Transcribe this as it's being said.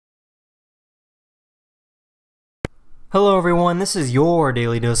Hello everyone, this is your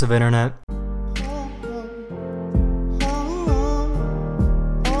daily dose of internet.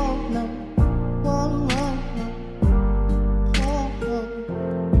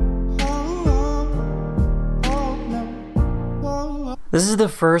 This is the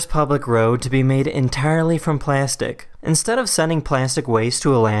first public road to be made entirely from plastic. Instead of sending plastic waste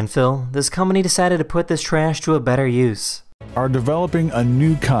to a landfill, this company decided to put this trash to a better use. Are developing a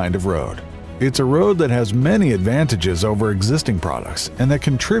new kind of road. It's a road that has many advantages over existing products and that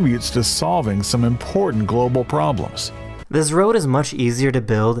contributes to solving some important global problems. This road is much easier to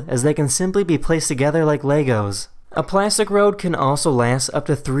build as they can simply be placed together like Legos. A plastic road can also last up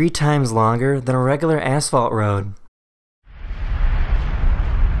to 3 times longer than a regular asphalt road.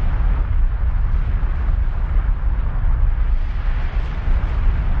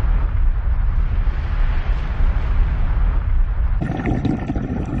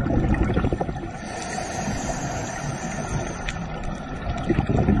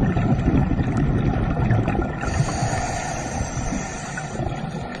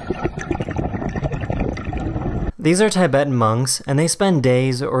 These are Tibetan monks, and they spend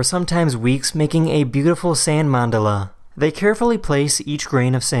days or sometimes weeks making a beautiful sand mandala. They carefully place each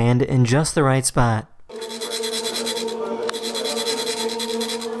grain of sand in just the right spot.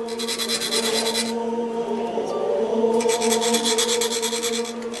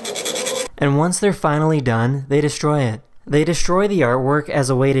 And once they're finally done, they destroy it. They destroy the artwork as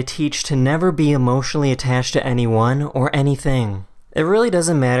a way to teach to never be emotionally attached to anyone or anything. It really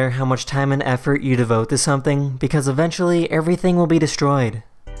doesn't matter how much time and effort you devote to something, because eventually everything will be destroyed.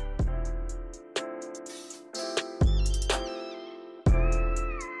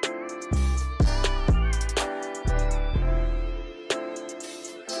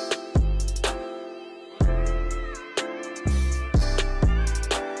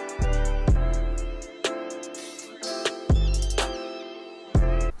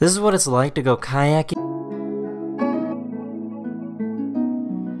 This is what it's like to go kayaking.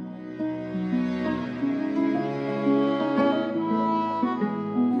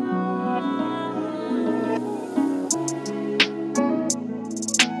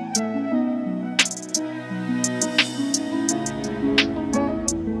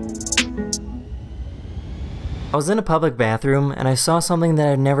 I was in a public bathroom and I saw something that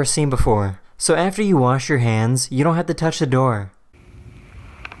I'd never seen before. So after you wash your hands, you don't have to touch the door.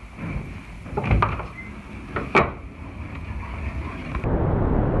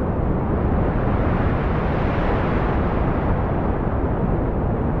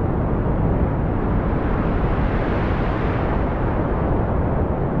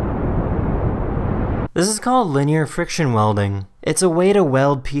 This is called linear friction welding. It's a way to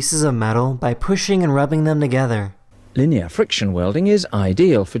weld pieces of metal by pushing and rubbing them together. Linear friction welding is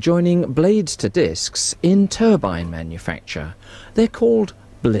ideal for joining blades to discs in turbine manufacture. They're called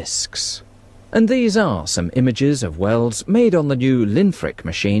blisks. And these are some images of welds made on the new Linfrick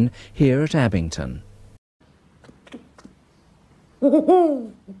machine here at Abington.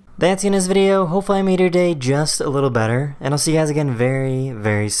 That's the end of this video. Hopefully I made your day just a little better, and I'll see you guys again very,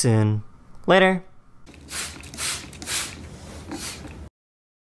 very soon. Later!